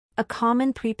A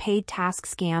common prepaid task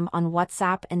scam on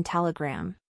WhatsApp and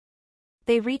Telegram.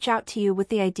 They reach out to you with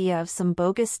the idea of some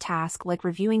bogus task like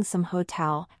reviewing some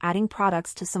hotel, adding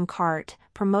products to some cart,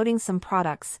 promoting some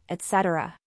products,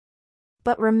 etc.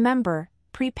 But remember,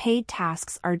 prepaid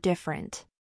tasks are different.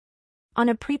 On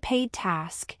a prepaid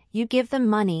task, you give them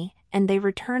money, and they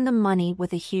return the money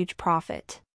with a huge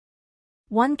profit.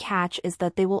 One catch is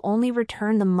that they will only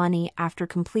return the money after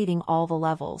completing all the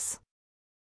levels.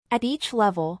 At each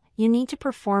level, you need to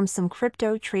perform some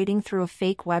crypto trading through a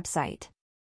fake website.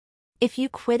 If you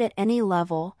quit at any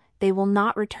level, they will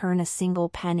not return a single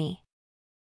penny.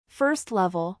 First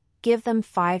level, give them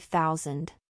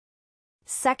 5,000.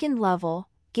 Second level,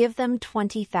 give them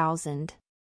 20,000.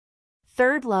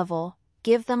 Third level,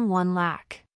 give them 1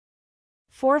 lakh.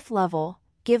 Fourth level,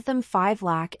 give them 5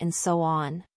 lakh and so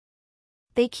on.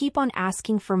 They keep on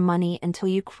asking for money until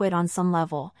you quit on some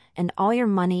level, and all your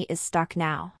money is stuck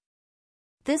now.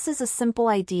 This is a simple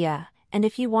idea, and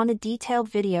if you want a detailed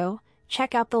video,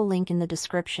 check out the link in the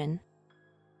description.